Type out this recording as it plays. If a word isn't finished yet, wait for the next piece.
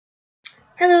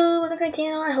Hello, welcome to my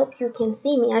channel. I hope you can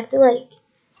see me. I feel like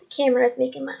the camera is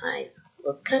making my eyes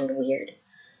look kind of weird.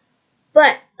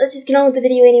 But let's just get on with the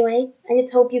video anyway. I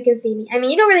just hope you can see me. I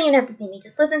mean, you don't really even have to see me.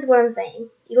 Just listen to what I'm saying.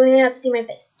 You don't even have to see my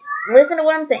face. Just listen to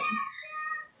what I'm saying.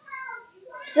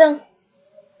 So,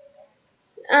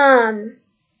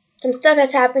 some stuff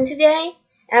has happened today.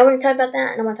 And I want to talk about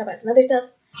that, and I want to talk about some other stuff.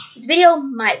 This video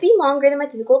might be longer than my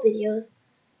typical videos.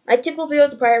 My typical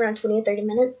videos are probably around 20 or 30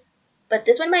 minutes. But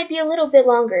this one might be a little bit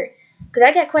longer, because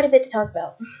I got quite a bit to talk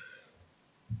about.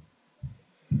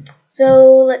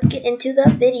 So, let's get into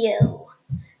the video.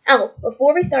 Oh,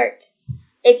 before we start,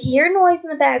 if you hear noise in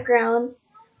the background,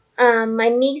 my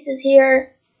niece is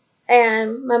here,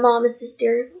 and my mom and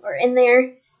sister are in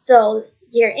there. So, if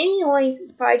you hear any noise,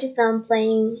 it's probably just them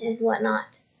playing and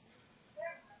whatnot.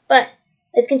 But,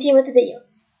 let's continue with the video.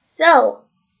 So,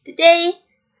 today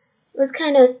was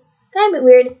kind of a bit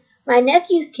weird. My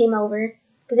nephews came over,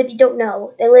 because if you don't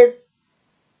know, they live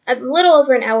a little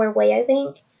over an hour away, I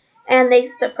think. And they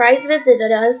surprise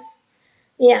visited us.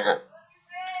 Yeah.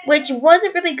 Which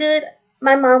wasn't really good.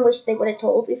 My mom wished they would have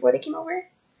told before they came over.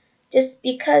 Just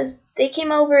because they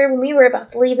came over when we were about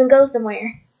to leave and go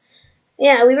somewhere.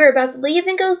 Yeah, we were about to leave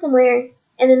and go somewhere,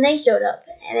 and then they showed up.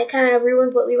 And it kind of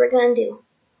ruined what we were going to do.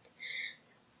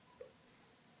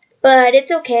 But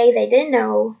it's okay, they didn't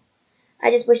know. I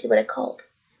just wish they would have called.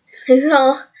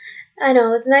 So, I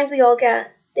know, it's nice we all got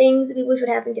things we wish would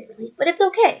happen differently. But it's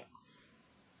okay.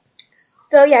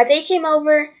 So, yeah, they came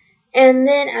over, and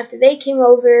then after they came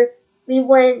over, we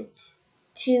went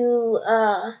to,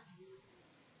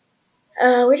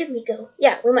 where did we go?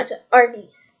 Yeah, we went to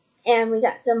Arby's, and we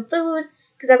got some food,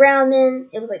 because around then,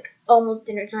 it was like almost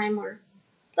dinner time, or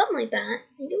something like that.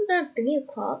 I think it was around 3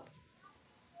 o'clock.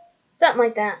 Something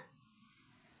like that.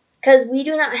 Because we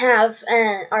do not have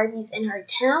an Arby's in our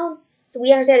town, so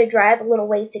we actually had to drive a little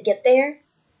ways to get there.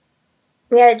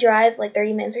 We had to drive like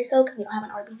 30 minutes or so, because we don't have an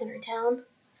Arby's in our town.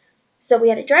 So we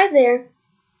had to drive there,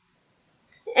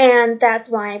 and that's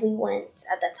why we went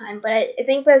at that time. But I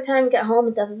think by the time we got home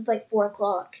and stuff, it was like 4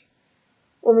 o'clock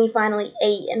when we finally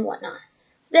ate and whatnot.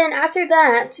 So then after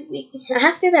that,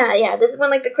 yeah, this is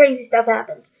when like the crazy stuff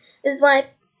happens. This is why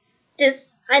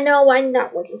I know I'm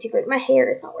not working too great. My hair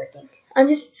is not working. I'm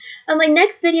like,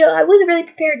 next video, I wasn't really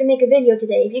prepared to make a video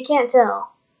today, if you can't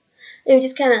tell. It was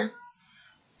just kind of,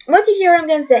 once you hear what I'm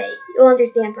going to say, you'll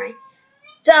understand, right?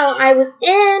 So, I was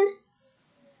in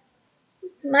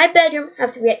my bedroom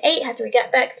after we had ate, after we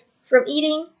got back from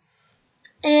eating,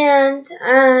 and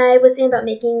I was thinking about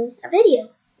making a video.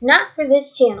 Not for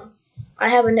this channel. I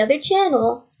have another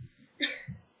channel.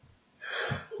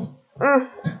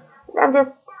 I'm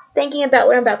just thinking about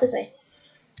what I'm about to say.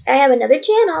 I have another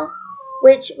channel,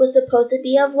 which was supposed to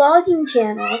be a vlogging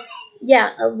channel.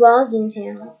 Yeah, a vlogging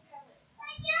channel.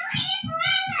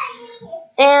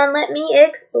 And let me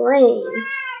explain.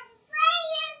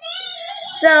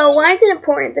 So, why is it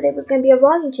important that it was going to be a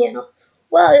vlogging channel?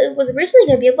 Well, it was originally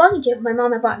going to be a vlogging channel. My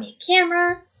mom had bought me a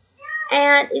camera,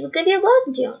 and it was going to be a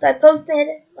vlogging channel. So, I posted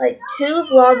like 2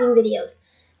 vlogging videos,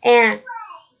 and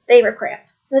they were crap.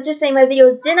 Let's just say my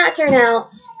videos did not turn out.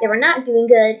 They were not doing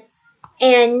good,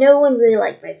 and no one really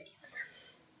liked my videos.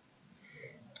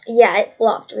 Yeah, it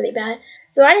flopped really bad.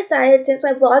 So I decided, since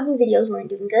my vlogging videos weren't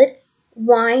doing good,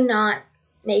 why not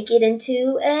make it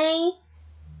into a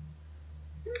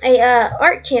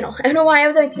art channel? I don't know why I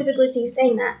was typically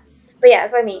saying that, but yeah,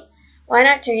 that's what I mean. Why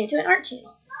not turn it into an art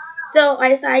channel? So I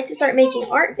decided to start making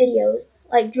art videos,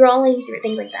 like drawings or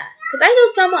things like that. Because I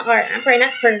know somewhat art. I'm probably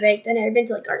not perfect. I've never been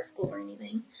to like art school or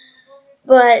anything.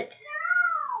 But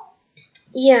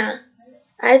yeah,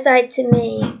 I decided to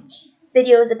make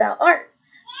videos about art.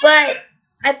 But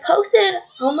I posted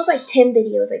almost like 10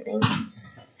 videos, I think.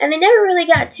 And they never really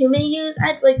got too many views.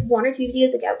 I had like 1 or 2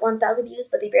 videos that got 1,000 views,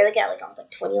 but they barely got like almost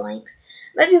like 20 likes.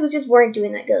 My videos just weren't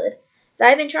doing that good. So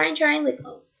I've been trying like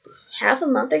half a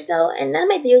month or so, and none of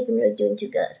my videos have been really doing too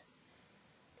good.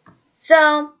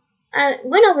 So I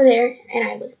went over there,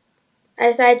 and I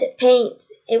decided to paint.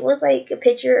 It was like a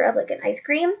picture of like an ice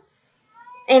cream,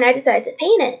 and I decided to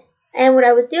paint it. And what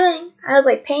I was doing, I was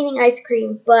like painting ice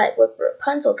cream, but with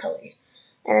Rapunzel colors.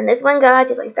 And then this one guy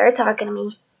just like started talking to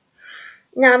me.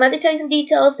 Now I'm about to tell you some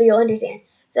details so you'll understand.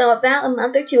 So about a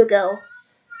month or 2 ago,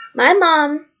 my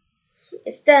mom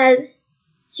instead,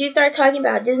 she started talking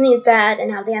about Disney is bad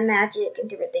and how they have magic and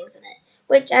different things in it.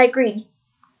 Which I agreed.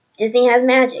 Disney has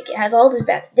magic. It has all this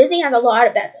bad. Disney has a lot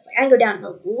of bad stuff. Like, I can go down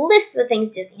the list of things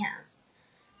Disney has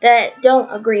that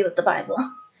don't agree with the Bible.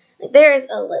 Like, there's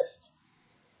a list.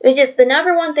 It's just the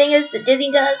number one thing is that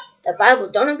Disney does that Bible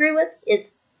don't agree with is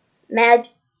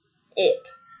magic.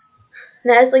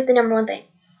 That's like the number one thing.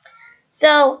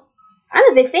 So,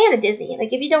 I'm a big fan of Disney.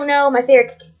 Like, if you don't know, my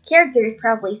favorite character is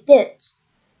probably Stitch.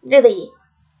 Really.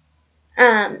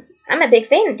 I'm a big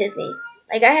fan of Disney.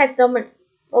 Like, I had so much,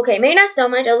 okay, maybe not so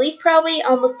much, at least probably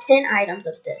almost 10 items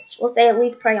of Stitch. We'll say at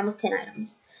least probably almost 10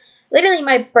 items. Literally,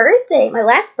 my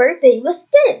last birthday was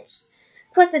Stitch.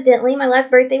 Coincidentally, my last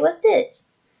birthday was Stitch.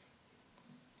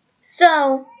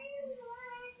 So,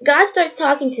 God starts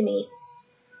talking to me.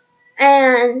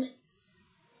 And,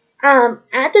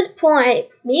 at this point,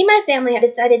 me and my family had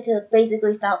decided to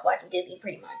basically stop watching Disney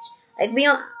pretty much. Like,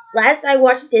 last I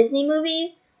watched a Disney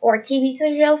movie or a TV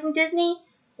show from Disney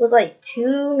was like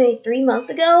 2, maybe 3 months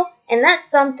ago. And that's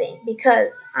something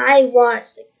because I'm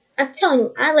telling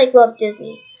you, I love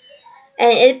Disney.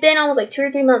 And it's been almost like 2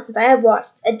 or 3 months since I have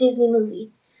watched a Disney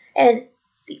movie. And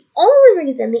the only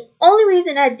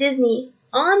reason I had Disney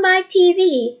on my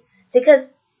TV is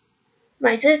because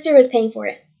my sister was paying for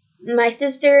it. My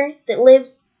sister that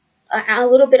lives a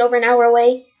little bit over an hour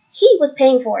away, she was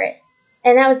paying for it.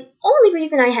 And that was the only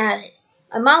reason I had it.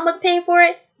 My mom was paying for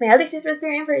it. My other sister was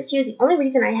paying for it. She was the only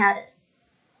reason I had it.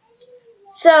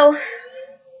 So,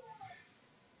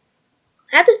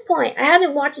 at this point, I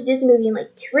haven't watched a Disney movie in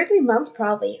like 2 or 3 months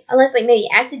probably. Unless like maybe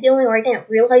accidentally or I didn't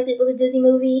realize it was a Disney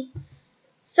movie.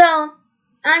 So,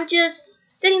 I'm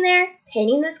just sitting there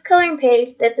painting this coloring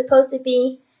page that's supposed to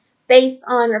be based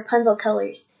on Rapunzel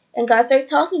colors. And God starts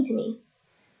talking to me.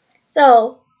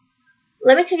 So,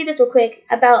 let me tell you this real quick.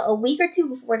 About a week or 2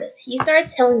 before this, he started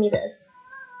telling me this.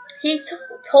 He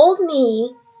told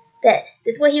me that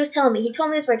this is what he was telling me. He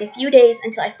told me this for like a few days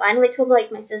until I finally told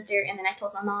like my sister and then I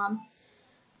told my mom.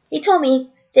 He told me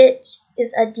Stitch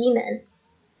is a demon.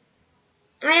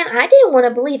 And I didn't want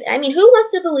to believe it. I mean, who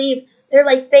wants to believe their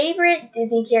like favorite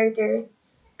Disney character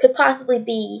could possibly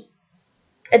be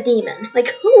a demon? Like,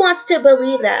 who wants to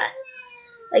believe that?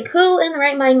 Like, who in the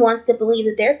right mind wants to believe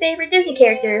that their favorite Disney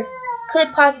character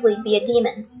could possibly be a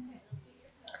demon?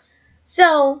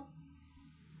 So,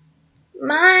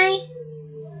 my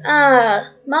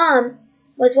mom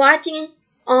was watching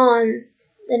on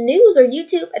the news or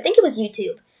YouTube. I think it was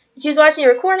YouTube. She was watching a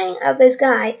recording of this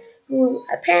guy who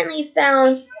apparently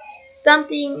found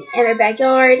something in their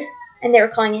backyard, and they were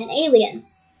calling it an alien.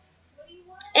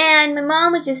 And my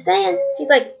mom was just saying, she's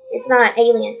like, it's not an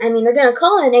alien. I mean, they're going to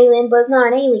call it an alien, but it's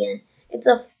not an alien. It's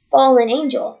a fallen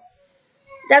angel.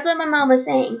 That's what my mom was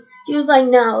saying. She was like,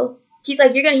 no. She's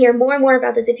like, you're going to hear more and more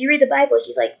about this. If you read the Bible,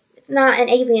 she's like, it's not an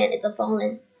alien. It's a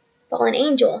fallen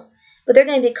angel. But they're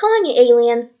going to be calling it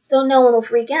aliens, so no one will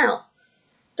freak out.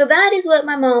 So that is what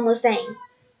my mom was saying.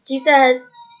 She said,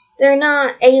 they're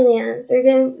not aliens.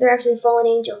 They're actually fallen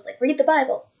angels. Like, read the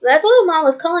Bible. So that's what my mom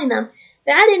was calling them.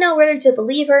 But I didn't know whether to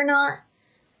believe her or not.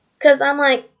 Because I'm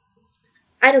like,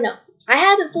 I don't know. I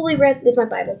haven't fully read, this is my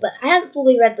Bible, but I haven't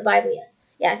fully read the Bible yet.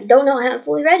 Yeah, if you don't know, I haven't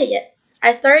fully read it yet.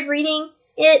 I started reading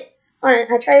it, I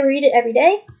try to read it every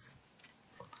day.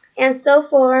 And so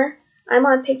far, I'm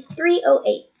on page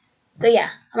 308. So yeah,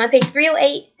 I'm on page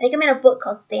 308. I think I'm in a book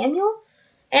called Samuel.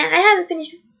 And I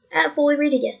haven't fully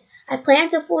read it yet. I plan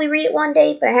to fully read it one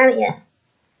day, but I haven't yet.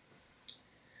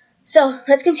 So,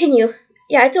 let's continue.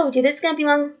 Yeah, I told you, this is going to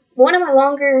be one of my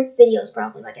longer videos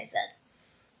probably, like I said.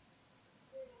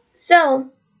 So,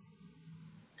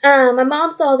 my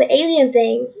mom saw the alien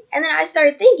thing, and then I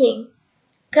started thinking,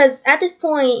 because at this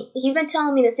point, he's been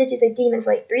telling me that Stitch is a demon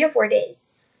for like 3 or 4 days.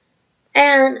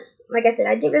 And, like I said,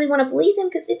 I didn't really want to believe him,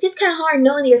 because it's just kind of hard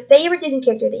knowing that your favorite Disney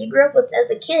character that you grew up with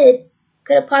as a kid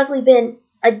could have possibly been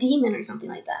a demon or something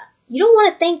like that. You don't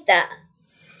want to think that.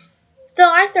 So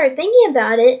I started thinking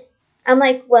about it. I'm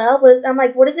like, well,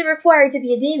 what does it require to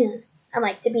be a demon? I'm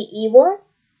like, to be evil,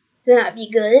 to not be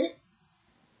good,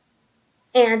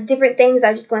 and different things.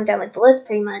 I just going down like the list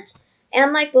pretty much. And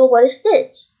I'm like, well, what is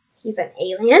Stitch? He's an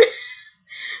alien.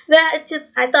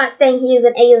 I thought saying he is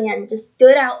an alien just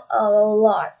stood out a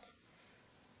lot.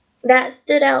 That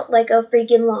stood out like a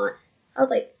freaking lot. I was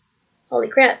like, holy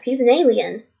crap, he's an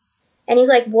alien. And he's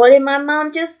like, what did my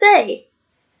mom just say?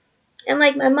 And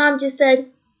like, my mom just said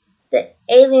that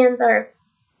aliens are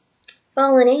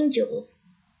fallen angels.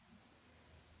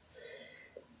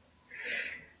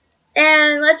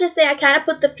 And let's just say I kind of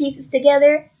put the pieces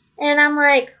together, and I'm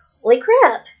like, holy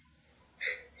crap.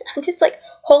 I'm just like,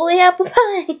 holy apple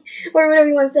pie, or whatever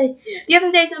you want to say. The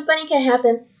other day, something funny can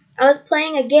happen. I was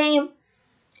playing a game,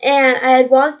 and I had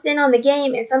walked in on the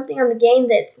game, and something on the game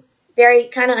that's very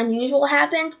kind of unusual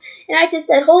happened, and I just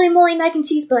said, holy moly mac and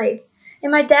cheese bites.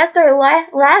 And my dad started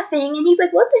laughing, and he's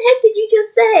like, what the heck did you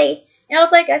just say? And I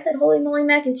was like, I said, holy moly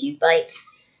mac and cheese bites.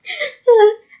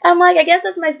 I'm like, I guess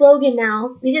that's my slogan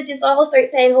now. We just all start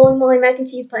saying holy moly mac and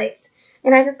cheese bites.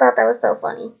 And I just thought that was so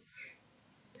funny.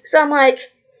 So I'm like,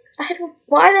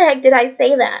 why the heck did I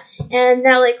say that? And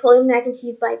now, like, holy mac and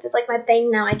cheese bites, it's like my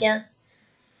thing now, I guess.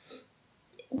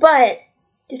 But,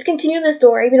 just continue the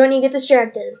story. We don't need to get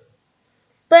distracted.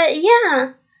 But,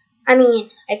 yeah. I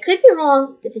mean, I could be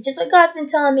wrong. This is just what God's been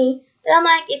telling me. But I'm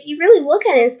like, if you really look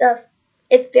at it and stuff,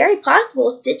 it's very possible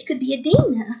Stitch could be a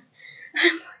demon.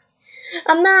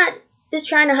 I'm not just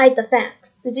trying to hide the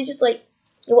facts. This is just like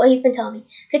what he's been telling me.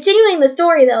 Continuing the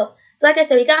story, though. So like I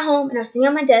said, we got home, and I was sitting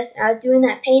on my desk, and I was doing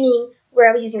that painting where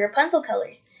I was using Rapunzel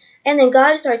colors. And then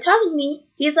God started talking to me.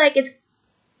 He's like, it's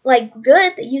like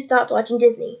good that you stopped watching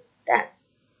Disney. That's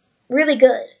really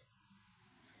good.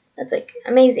 That's like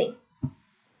amazing.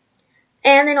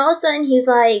 And then all of a sudden he's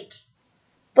like,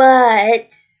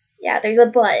 but, yeah, there's a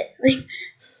but. Like,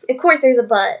 of course there's a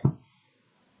but.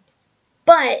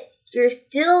 But you're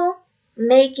still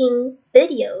making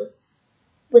videos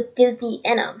with Disney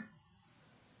in them.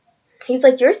 He's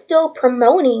like, you're still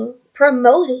promoting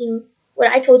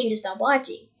what I told you to stop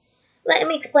watching. Let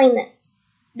me explain this.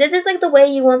 This is like the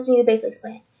way he wants me to basically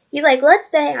explain it. He's like, let's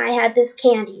say I had this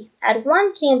candy. I had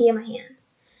 1 candy in my hand.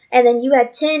 And then you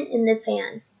had 10 in this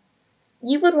hand.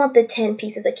 You would want the 10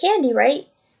 pieces of candy, right?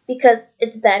 Because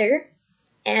it's better,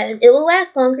 and it will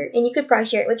last longer, and you could probably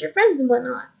share it with your friends and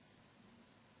whatnot.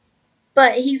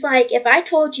 But he's like, if I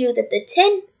told you that the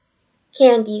 10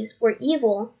 candies were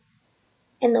evil,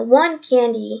 and the 1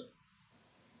 candy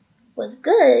was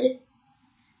good,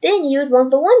 then you would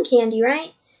want the 1 candy,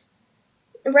 right?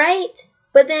 Right?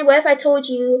 But then what if I told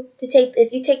you to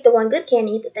if you take the 1 good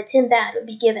candy, that the 10 bad would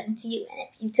be given to you, and if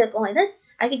you took only this,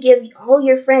 I could give all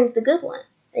your friends the good one,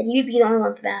 and you'd be the only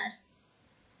one with the bad.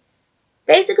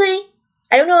 Basically,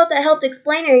 I don't know if that helped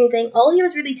explain or anything. All he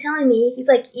was really telling me, he's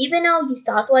like, even though you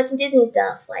stopped watching Disney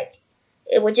stuff, like,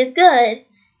 which is good,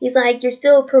 he's like, you're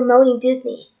still promoting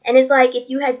Disney. And it's like, if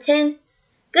you had 10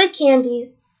 good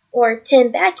candies or 10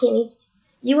 bad candies,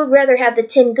 you would rather have the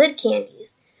 10 good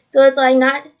candies. So it's like,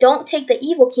 don't take the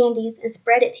evil candies and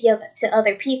spread it to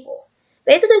other people.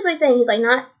 Basically, that's what he's saying. He's like,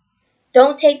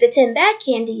 don't take the 10 bad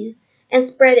candies and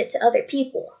spread it to other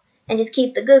people, and just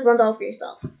keep the good ones all for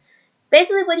yourself.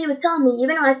 Basically, what he was telling me,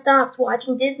 even though I stopped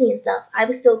watching Disney and stuff, I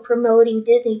was still promoting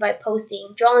Disney by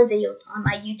posting drawing videos on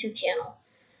my YouTube channel.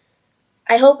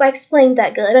 I hope I explained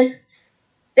that good.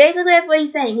 Basically, that's what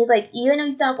he's saying. He's like, even though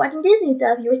you stopped watching Disney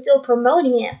stuff, you were still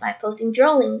promoting it by posting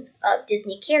drawings of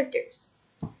Disney characters.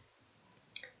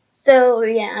 So,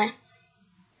 yeah.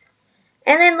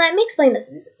 And then let me explain this.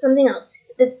 This is something else.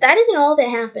 That isn't all that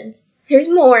happened. There's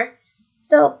more.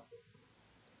 So,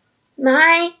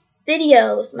 my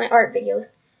videos, my art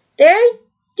videos, they're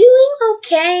doing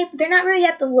okay, but they're not really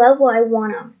at the level I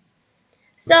want them.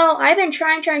 So, I've been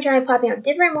trying popping out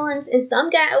different ones, and some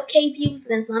got okay views,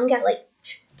 and then some got like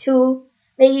 2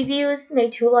 maybe views, maybe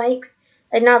 2 likes.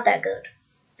 Like, not that good.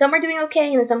 Some are doing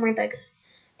okay, and then some weren't that good.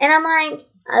 And I'm like,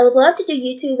 I would love to do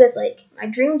YouTube as like my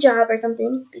dream job or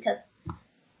something, because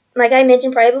like I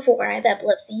mentioned probably before, I have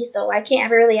epilepsy, so I can't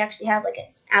ever really actually have like an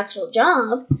actual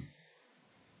job.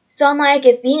 So I'm like,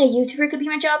 if being a YouTuber could be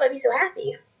my job, I'd be so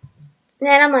happy. And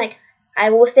then I'm like, I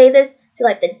will say this to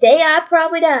like the day I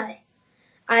probably die.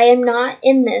 I am not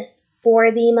in this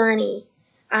for the money.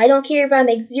 I don't care if I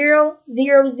make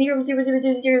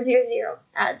 0.0000000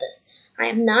 out of this. I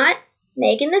am not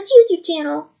making this YouTube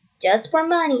channel just for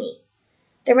money.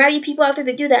 There might be people out there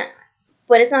that do that,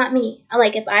 but it's not me. I'm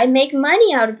like, if I make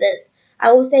money out of this,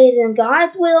 I will say it in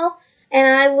God's will, and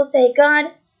I will say,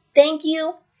 God, thank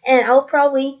you, and I'll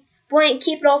probably wouldn't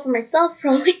keep it all for myself,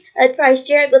 probably. I'd probably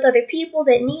share it with other people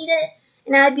that need it,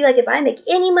 and I'd be like, if I make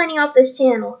any money off this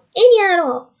channel, any at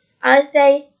all, I'd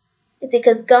say it's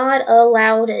because God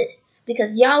allowed it,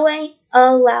 because Yahweh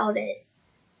allowed it.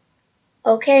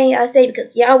 Okay, I say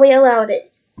because Yahweh allowed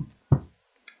it.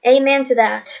 Amen to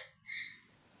that.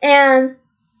 And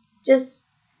just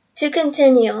to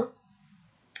continue,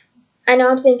 I know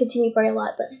I'm saying continue quite a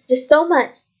lot, but just so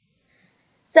much.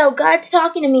 So God's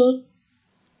talking to me,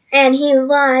 and he's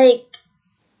like,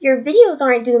 your videos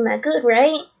aren't doing that good,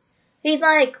 right? He's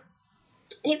like,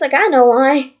 I know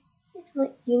why. I'm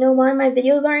like, you know why my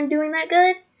videos aren't doing that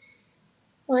good?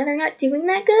 Why they're not doing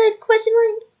that good? Question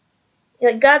mark.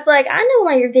 Like, God's like, I know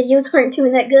why your videos aren't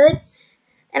doing that good.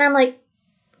 And I'm like,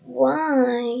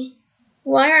 why?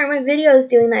 Why aren't my videos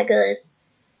doing that good?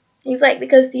 He's like,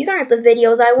 because these aren't the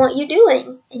videos I want you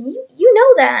doing. And you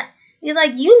know that. He's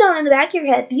like, you know in the back of your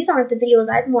head, these aren't the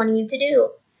videos I'm wanting you to do.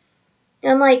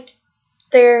 And I'm like,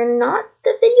 they're not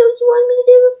the videos you want me to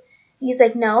do? He's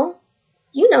like, no,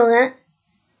 you know that.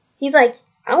 He's like,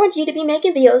 I want you to be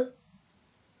making videos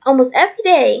almost every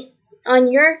day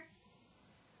on your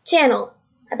channel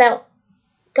about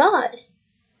God.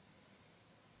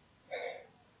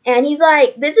 And he's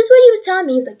like, this is what he was telling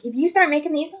me. He's like, if you start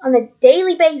making these on a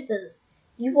daily basis,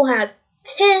 you will have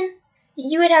 10,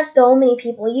 you would have so many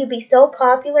people. You'd be so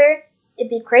popular, it'd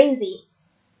be crazy.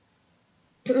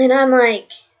 And I'm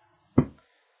like,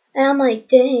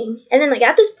 dang. And then, like,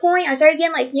 at this point, I started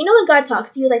getting, like, you know when God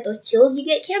talks to you, like, those chills you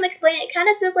get? Can't explain it. It kind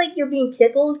of feels like you're being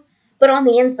tickled, but on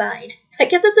the inside. I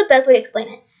guess that's the best way to explain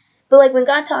it. But, like, when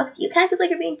God talks to you, it kind of feels like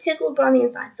you're being tickled, but on the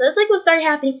inside. So that's, like, what started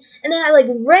happening. And then I, like,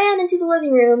 ran into the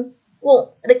living room.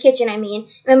 Well, the kitchen, I mean.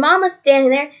 My mom was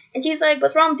standing there, and she's like,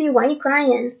 what's wrong with you? Why are you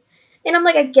crying? And I'm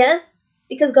like, I guess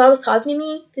because God was talking to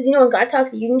me. Because, you know, when God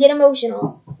talks to you, you can get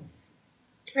emotional.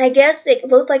 I guess it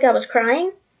looked like I was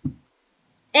crying.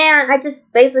 And I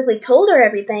just basically told her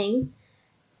everything.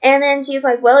 And then she's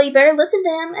like, well, you better listen to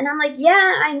him. And I'm like,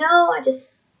 yeah, I know. I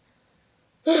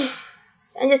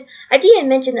didn't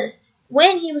mention this.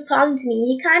 When he was talking to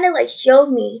me, he kind of like showed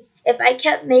me if I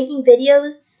kept making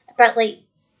videos about like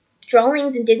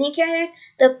drawings and Disney characters,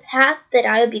 the path that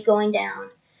I would be going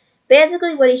down.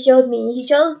 Basically, what he showed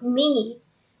me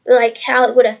like how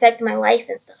it would affect my life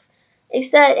and stuff.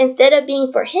 Instead of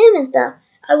being for him and stuff,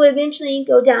 I would eventually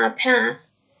go down a path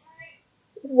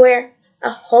where,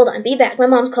 hold on, be back. My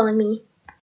mom's calling me.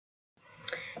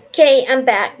 Okay, I'm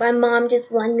back. My mom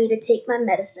just wanted me to take my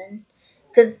medicine.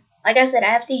 Because, like I said,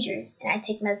 I have seizures, and I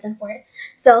take medicine for it.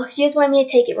 So, she just wanted me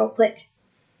to take it real quick.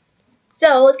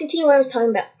 So, let's continue what I was talking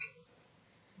about.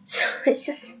 So, it's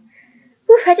just,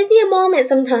 I just need a moment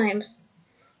sometimes.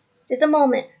 Just a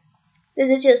moment.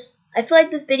 I feel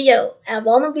like this video, out of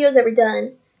all the videos I've ever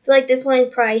done, I feel like this one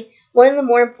is probably one of the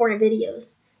more important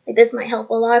videos. Like, this might help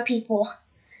a lot of people.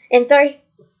 And sorry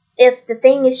if the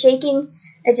thing is shaking.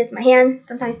 It's just my hand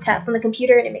sometimes taps on the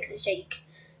computer and it makes it shake.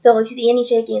 So if you see any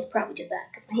shaking, it's probably just that.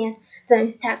 Because my hand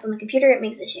sometimes taps on the computer, it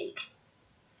makes it shake.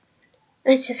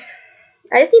 I just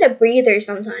need a breather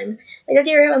sometimes. Like, don't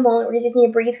you ever have a moment where you just need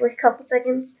to breathe for a couple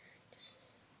seconds?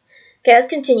 Okay, let's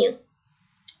continue.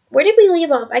 Where did we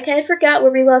leave off? I kind of forgot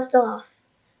where we left off.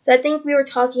 So I think we were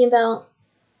talking about...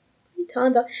 What are you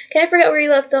talking about? I kind of forgot where we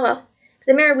left off. Because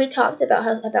I remember we talked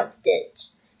about Stitch.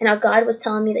 And how God was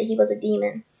telling me that he was a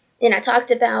demon. And I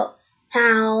talked about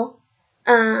how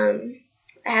I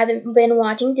haven't been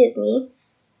watching Disney.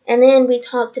 And then we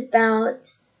talked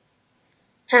about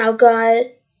how God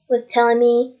was telling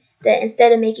me that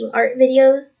instead of making art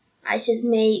videos, I should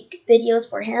make videos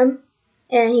for him.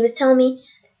 And he was telling me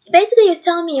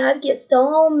I would get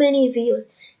so many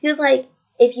views. He was like,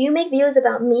 if you make videos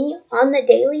about me on the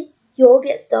daily, you'll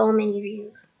get so many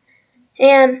views.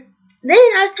 And then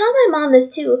I was telling my mom this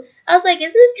too. I was like,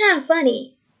 isn't this kind of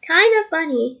funny? Kind of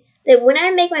funny that when I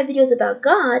make my videos about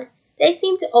God, they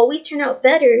seem to always turn out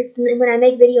better than when I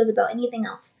make videos about anything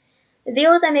else. The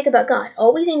videos I make about God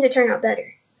always seem to turn out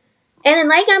better. And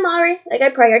then I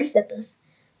probably already said this,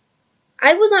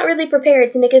 I was not really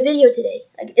prepared to make a video today.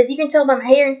 Like, as you can tell by my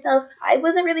hair and stuff, I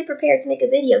wasn't really prepared to make a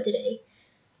video today.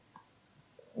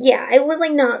 Yeah, I was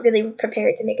not really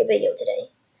prepared to make a video today.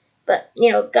 But,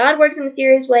 God works in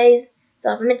mysterious ways,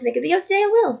 so if I'm meant to make a video today, I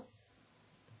will.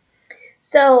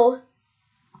 So,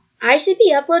 I should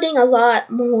be uploading a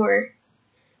lot more.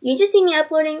 You just see me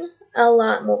uploading a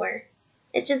lot more.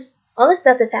 It's just, all this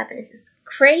stuff that's happened is just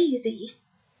crazy.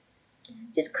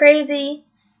 Just crazy.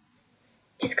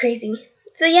 Just crazy.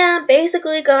 So yeah,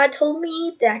 basically God told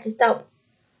me that I should stop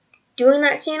doing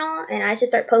that channel and I should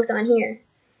start posting on here.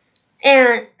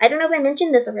 And I don't know if I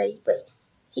mentioned this already, but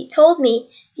he told me,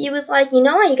 he was like, you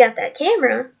know why you got that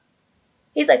camera?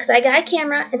 He's like, because I got a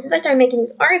camera, and since I started making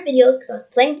these art videos, because I was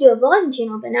planning to do a vlogging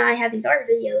channel, but now I have these art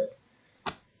videos,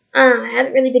 I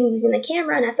haven't really been using the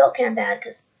camera, and I felt kind of bad,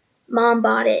 because Mom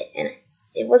bought it, and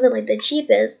it wasn't, like, the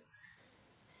cheapest,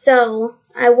 so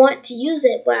I want to use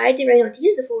it, but I didn't really know what to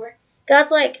use it for.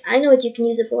 God's like, I know what you can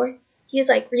use it for. He's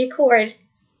like, record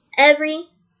every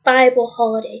Bible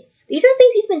holiday. These are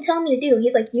things he's been telling me to do.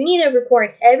 He's like, you need to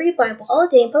record every Bible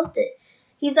holiday and post it.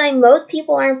 He's like, most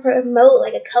people aren't promote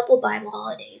like a couple Bible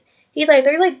holidays. He's like,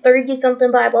 there's like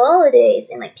 30-something Bible holidays,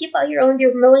 and like people out here only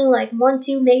be promoting like 1,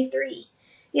 2, maybe 3.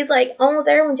 He's like, almost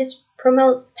everyone just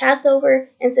promotes Passover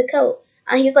and Sukkot.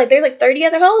 He's like, there's like 30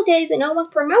 other holidays that no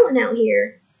one's promoting out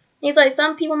here. He's like,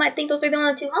 some people might think those are the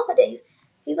only 2 holidays.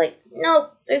 He's like, no,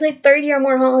 there's like 30 or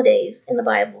more holidays in the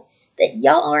Bible that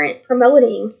y'all aren't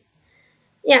promoting.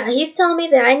 Yeah, he's telling me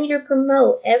that I need to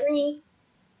promote every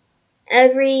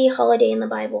holiday in the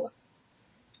Bible.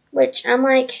 Which I'm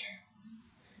like,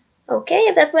 okay,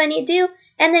 if that's what I need to do.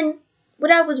 And then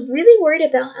what I was really worried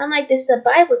about, I'm like, this is a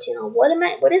Bible channel.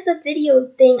 What is a video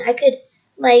thing I could,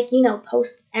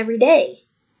 post every day?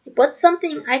 What's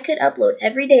something I could upload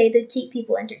every day to keep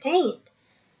people entertained?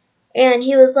 And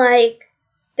he was like,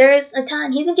 there's a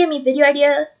ton. He's been giving me video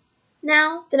ideas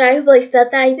now that I've like said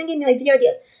that. He's been giving me like video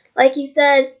ideas. Like he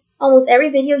said, almost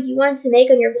every video you want to make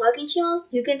on your vlogging channel,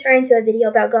 you can turn into a video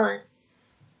about God.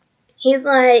 He's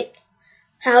like,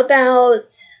 how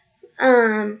about,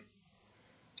 I'm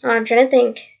trying to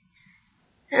think.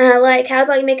 Like, how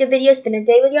about you make a video, spend a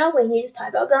day with Yahweh, and you just talk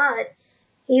about God.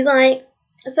 He's like,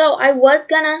 so I was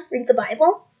gonna read the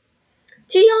Bible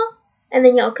to y'all, and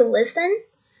then y'all could listen.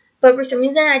 But for some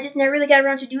reason, I just never really got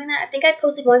around to doing that. I think I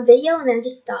posted one video, and then I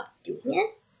just stopped doing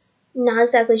it. Not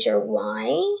exactly sure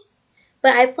why.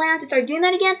 But I plan to start doing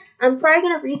that again. I'm probably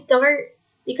going to restart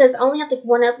because I only have like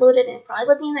one uploaded, and it probably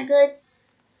wasn't even that good.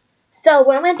 So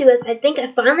what I'm going to do is, I think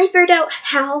I finally figured out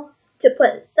how to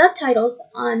put subtitles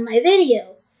on my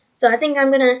video. So I think I'm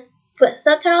going to put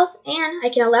subtitles, and I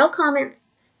can allow comments.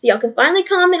 So y'all can finally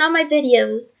comment on my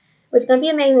videos, which is going to be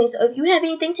amazing. So if you have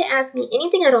anything to ask me,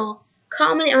 anything at all,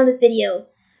 comment on this video.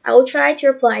 I will try to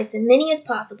reply as many as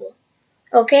possible.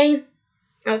 Okay?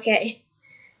 Okay.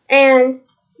 And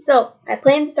so I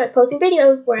plan to start posting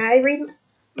videos where I read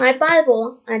my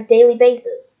Bible on a daily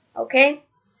basis. Okay?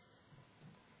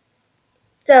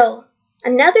 So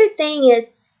another thing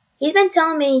is, he's been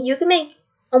telling me you can make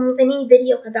almost any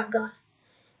video about God.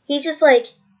 He's just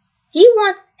like, he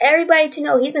wants everybody to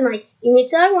know. He's been like, you need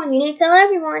to tell everyone, you need to tell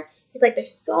everyone. He's like,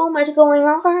 there's so much going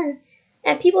on.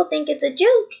 And people think it's a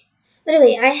joke.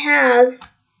 Literally, I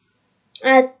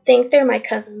think they're my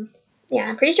cousins. Yeah,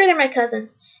 I'm pretty sure they're my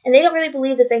cousins. And they don't really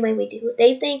believe the same way we do.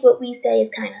 They think what we say is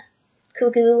kind of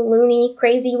cuckoo, loony,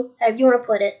 crazy, however you want to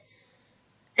put it.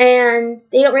 And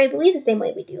they don't really believe the same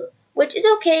way we do. Which is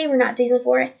okay, we're not teasing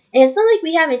for it. And it's not like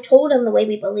we haven't told them the way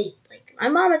we believe. Like, my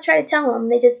mom has tried to tell them,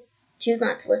 they just choose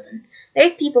not to listen.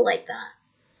 There's people like that.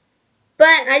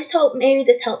 But I just hope maybe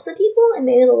this helps some people, and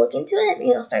maybe they'll look into it,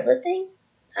 maybe they'll start listening.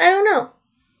 I don't know.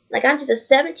 Like, I'm just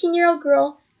a 17-year-old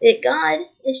girl that God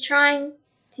is trying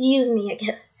to use me, I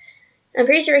guess. I'm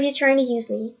pretty sure he's trying to use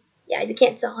me. Yeah, you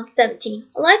can't tell, I'm 17.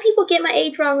 A lot of people get my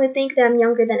age wrong and think that I'm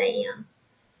younger than I am.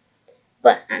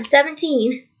 But I'm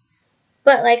 17.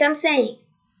 But like I'm saying,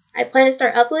 I plan to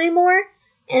start uploading more,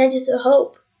 and I just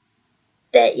hope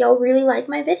that y'all really like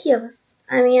my videos.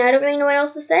 I mean, I don't really know what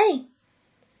else to say.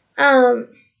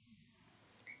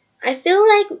 I feel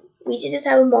like we should just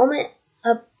have a moment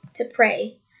to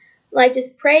pray. Like,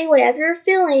 just pray whatever you're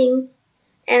feeling.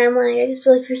 And I'm like, I just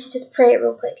feel like we should just pray it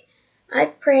real quick. I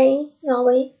pray,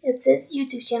 Yahweh, if this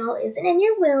YouTube channel isn't in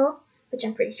your will, which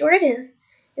I'm pretty sure it is,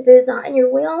 if it is not in your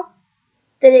will,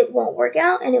 then it won't work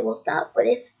out and it will stop. But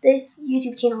if this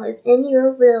YouTube channel is in your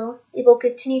will, it will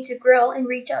continue to grow and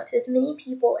reach out to as many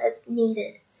people as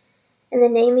needed. In the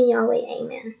name of Yahweh,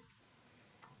 amen.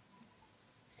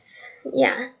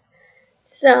 Yeah.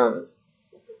 So,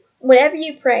 whatever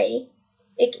you pray,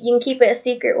 you can keep it a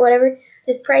secret, whatever.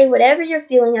 Just pray whatever you're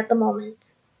feeling at the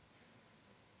moment.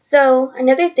 So,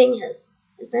 another thing is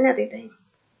another thing.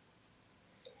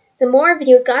 Some more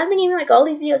videos. God's been giving me like all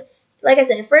these videos. Like I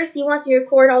said, at first he wants me to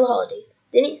record all the holidays.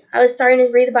 Then I was starting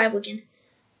to read the Bible again.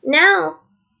 Now,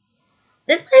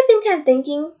 this is what I've been kind of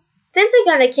thinking. Since I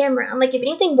got the camera, I'm like, if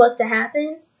anything was to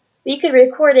happen, we could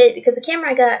record it, because the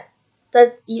camera I got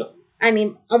does,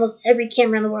 almost every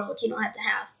camera in the world, you don't have to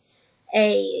have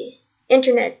a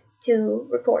internet to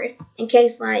record in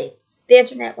case like the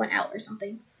internet went out or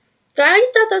something. So I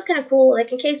just thought that was kind of cool.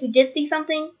 Like, in case we did see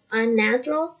something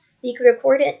unnatural, we could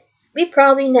record it. We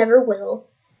probably never will,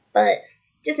 but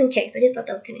just in case, I just thought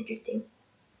that was kind of interesting.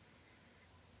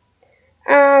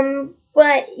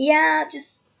 But yeah,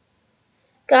 just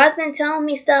God's been telling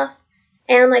me stuff,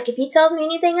 and like, if he tells me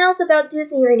anything else about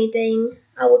Disney or anything,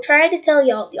 I will try to tell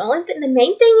y'all. The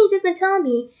main thing he's just been telling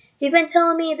me, he's been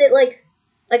telling me that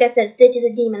like I said, Stitch is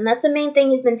a demon. That's the main thing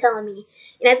he's been telling me,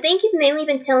 and I think he's mainly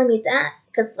been telling me that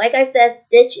because, like I said,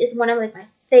 Stitch is one of like my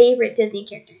favorite Disney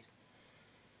characters.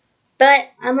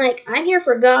 But I'm like, I'm here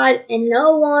for God and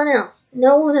no one else.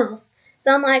 No one else.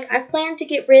 So I'm like, I plan to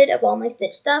get rid of all my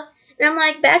Stitch stuff. And I'm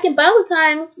like, back in Bible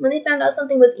times, when they found out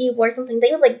something was evil or something,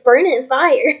 they would like burn it in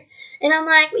fire. And I'm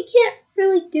like, we can't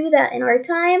really do that in our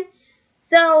time.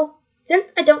 So,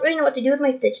 since I don't really know what to do with my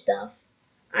Stitch stuff,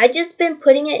 I just been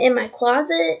putting it in my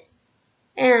closet.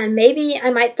 And maybe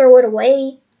I might throw it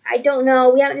away. I don't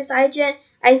know. We haven't decided yet.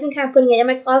 I've been kind of putting it in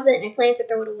my closet, and I plan to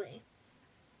throw it away.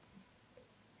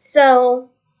 So,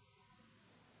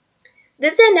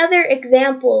 this is another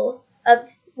example of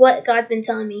what God's been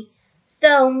telling me.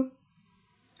 So,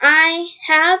 I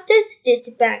have this Stitch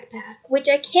backpack, which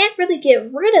I can't really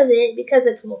get rid of it because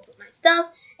it's most of my stuff.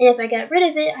 And if I got rid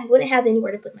of it, I wouldn't have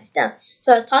anywhere to put my stuff.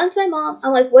 So I was talking to my mom.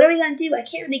 I'm like, what are we going to do? I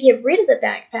can't really get rid of the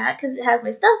backpack because it has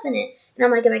my stuff in it. And I'm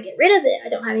like, if I get rid of it, I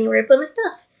don't have anywhere to put my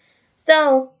stuff.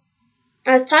 So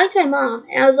I was talking to my mom,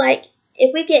 and I was like,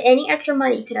 if we get any extra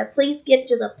money, could I please get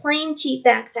just a plain cheap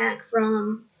backpack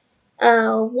from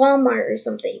Walmart or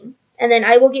something? And then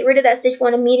I will get rid of that Stitch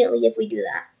one immediately if we do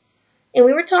that. And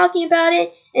we were talking about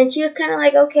it, and she was kind of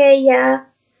like, okay, yeah,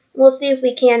 we'll see if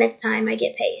we can next time I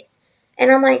get paid.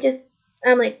 And I'm like,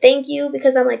 thank you,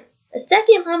 because I'm like, the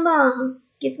second my mom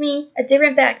gets me a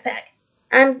different backpack,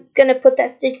 I'm gonna put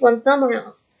that Stitch one somewhere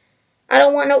else. I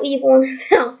don't want no evil in this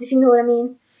house, if you know what I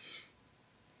mean.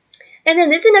 And then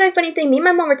this is another funny thing. Me and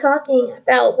my mom were talking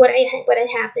about what had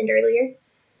happened earlier,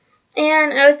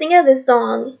 and I was thinking of this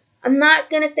song. I'm not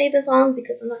gonna say the song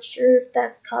because I'm not sure if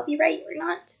that's copyright or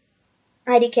not.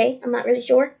 IDK, I'm not really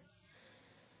sure.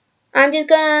 I'm just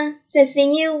gonna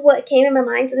sing you what came in my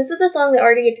mind. So this is a song that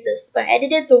already exists, but I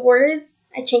edited the words.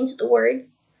 I changed the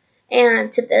words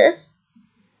and to this,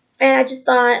 and I just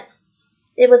thought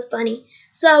it was funny.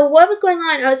 So what was going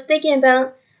on? I was thinking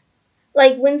about,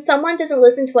 like, when someone doesn't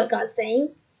listen to what God's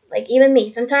saying, like even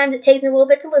me, sometimes it takes me a little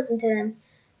bit to listen to Him.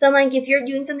 So I'm like, if you're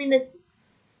doing something that,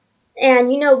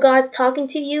 and you know God's talking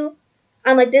to you,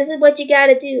 I'm like, this is what you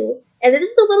gotta do. And this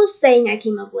is the little saying I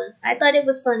came up with. I thought it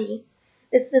was funny.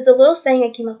 This is the little saying I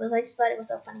came up with. I just thought it was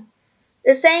so funny.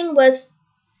 The saying was,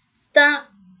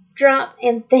 stop, drop,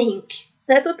 and think.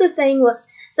 That's what the saying was.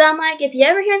 So I'm like, if you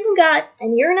ever hear from God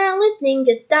and you're not listening,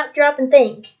 just stop, drop, and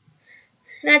think.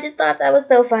 And I just thought that was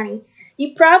so funny.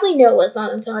 You probably know what song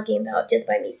I'm talking about just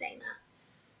by me saying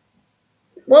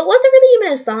that. Well, it wasn't really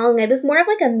even a song. It was more of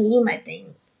like a meme, I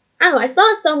think. I don't know. I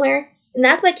saw it somewhere, and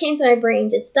that's what came to my brain.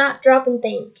 Just stop, drop, and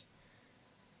think.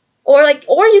 Or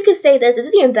you could say this. This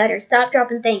is even better. Stop, drop,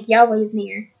 and think. Yahweh is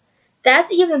near.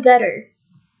 That's even better.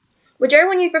 Whichever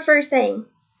one you prefer saying.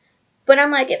 But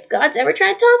I'm like, if God's ever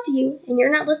trying to talk to you and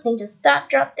you're not listening, just stop,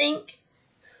 drop, think,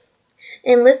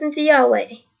 and listen to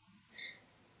Yahweh.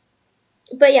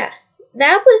 But yeah,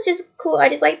 that was just cool. I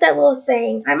just like that little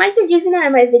saying. I might start using that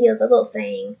in my videos, a little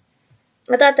saying.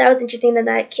 I thought that was interesting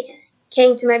that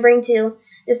came to my brain too.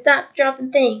 Just stop, drop,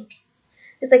 and think.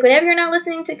 It's like whenever you're not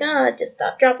listening to God, just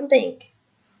stop, drop, and think.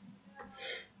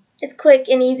 It's quick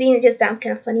and easy, and it just sounds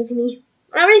kind of funny to me.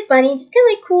 Not really funny, just kind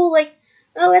of like cool, like,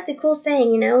 oh, that's a cool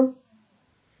saying, you know?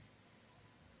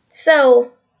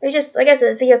 So, it's just, like I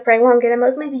said, this video is probably longer than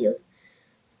most of my videos.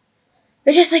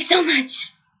 But just like so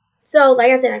much. So,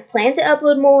 like I said, I plan to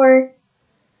upload more.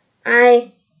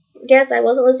 I guess I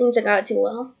wasn't listening to God too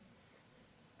well.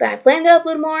 But I plan to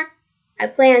upload more. I'm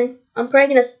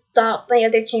probably going to stop my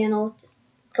other channel. Just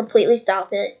completely stop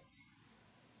it.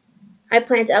 I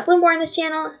plan to upload more on this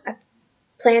channel. I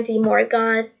plan to be more of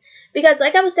God. Because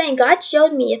like I was saying, God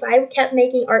showed me if I kept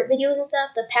making art videos and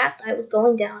stuff, the path I was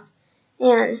going down.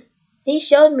 And He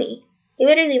showed me. He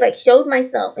literally showed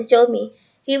myself and showed me.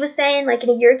 He was saying in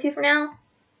a year or two from now,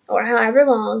 or however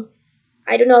long,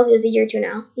 I don't know if it was a year or two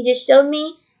now, He just showed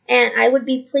me, and I would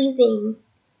be pleasing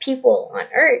people on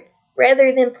earth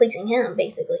rather than pleasing Him,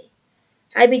 basically.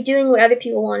 I'd be doing what other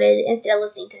people wanted instead of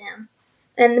listening to Him.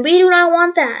 And we do not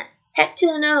want that. Heck to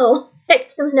the no. Heck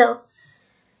to the no.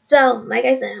 So, like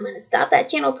I said, I'm going to stop that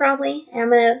channel probably, and I'm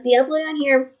going to be uploading on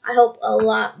here, I hope, a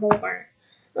lot more.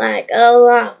 A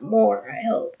lot more, I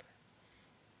hope.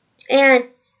 And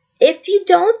if you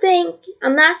don't think,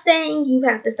 I'm not saying you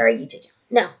have to start a YouTube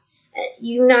channel. No.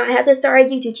 You do not have to start a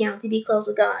YouTube channel to be close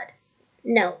with God.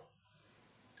 No.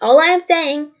 All I am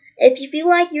saying, if you feel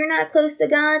like you're not close to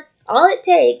God, all it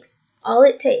takes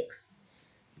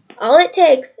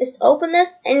is to open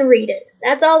this and read it.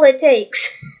 That's all it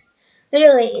takes.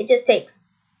 Literally, it just takes.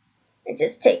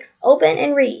 Open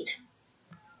and read.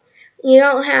 You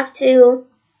don't have to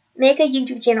make a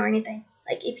YouTube channel or anything.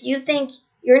 If you think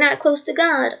you're not close to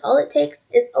God, all it takes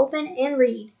is open and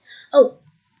read. Oh,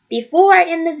 before I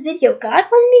end this video, God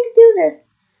wanted me to do this.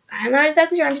 I'm not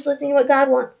exactly sure. I'm just listening to what God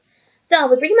wants. So I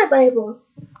was reading my Bible,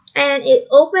 and it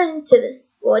opened to the,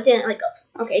 well, it didn't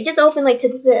okay, it just opened to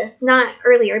this, not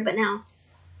earlier, but now.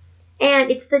 And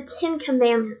it's the 10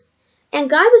 Commandments. And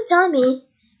God was telling me,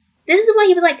 this is what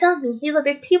He was telling me. He's like,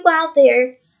 there's people out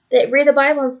there that read the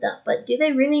Bible and stuff, but do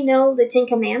they really know the 10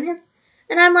 Commandments?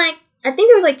 And I'm like, I think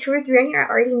there was 2 or 3 in here I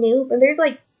already knew, but there's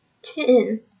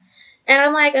 10. And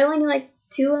I'm like, I only knew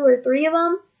 2 or 3 of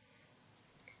them.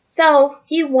 So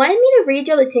He wanted me to read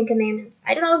you the 10 Commandments.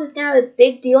 I don't know if it's gonna have a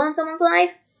big deal in someone's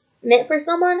life, meant for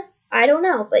someone. I don't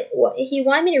know, but He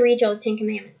wanted me to read you the 10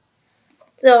 Commandments.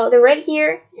 So they're right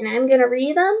here, and I'm gonna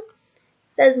read them.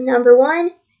 It says, number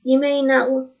 1, you may not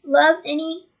love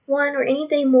anyone or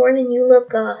anything more than you love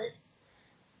God.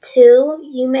 2,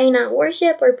 you may not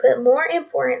worship or put more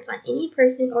importance on any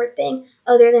person or thing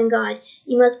other than God.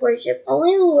 You must worship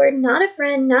only the Lord, not a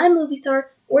friend, not a movie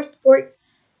star, or sports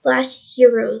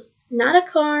heroes. Not a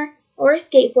car or a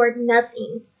skateboard,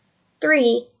 nothing.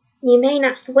 3. You may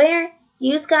not swear.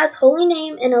 Use God's holy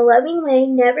name in a loving way,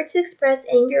 never to express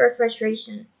anger or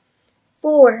frustration.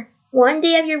 4. One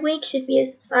day of your week should be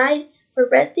aside for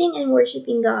resting and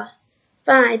worshiping God.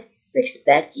 5.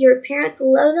 Respect your parents,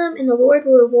 love them, and the Lord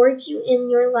will reward you in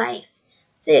your life.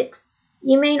 6.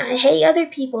 You may not hate other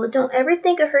people. Don't ever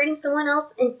think of hurting someone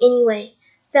else in any way.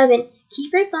 7.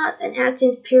 Keep your thoughts and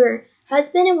actions pure.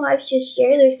 Husband and wife should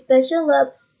share their special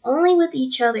love only with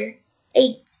each other.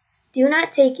 8. Do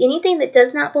not take anything that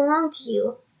does not belong to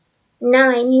you.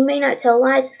 9. You may not tell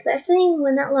lies, especially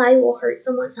when that lie will hurt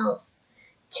someone else.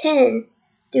 10.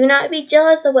 Do not be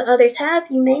jealous of what others have.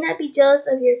 You may not be jealous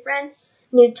of your friend's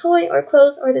new toy or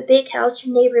clothes or the big house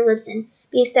your neighbor lives in.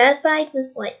 Be satisfied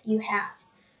with what you have.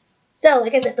 So,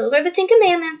 like I said, those are the 10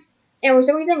 Commandments. And for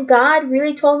some reason, God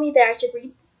really told me that I should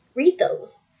read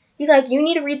those. He's like, you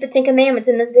need to read the 10 Commandments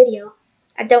in this video.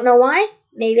 I don't know why.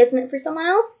 Maybe it's meant for someone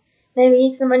else. Maybe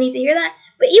someone needs to hear that.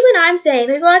 But even I'm saying,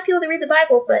 there's a lot of people that read the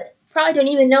Bible, but probably don't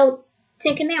even know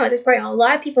 10 Commandments. There's probably a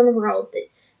lot of people in the world that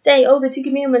say, oh, the 10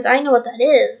 Commandments, I know what that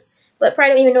is. But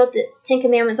probably don't even know what the 10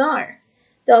 Commandments are.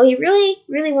 So he really,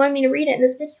 really wanted me to read it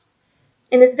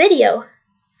in this video.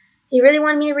 He really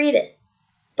wanted me to read it.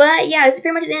 But yeah, that's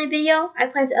pretty much the end of the video. I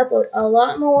plan to upload a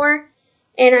lot more.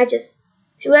 And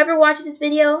whoever watches this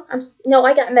video,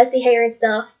 I got messy hair and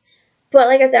stuff. But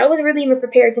like I said, I wasn't really even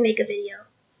prepared to make a video.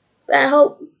 But I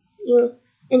hope you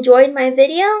enjoyed my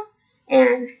video.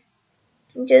 And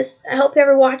I hope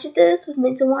whoever watches this was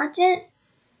meant to watch it.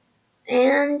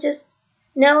 And just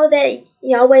know that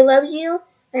Yahweh loves you.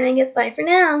 And I guess bye for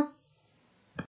now.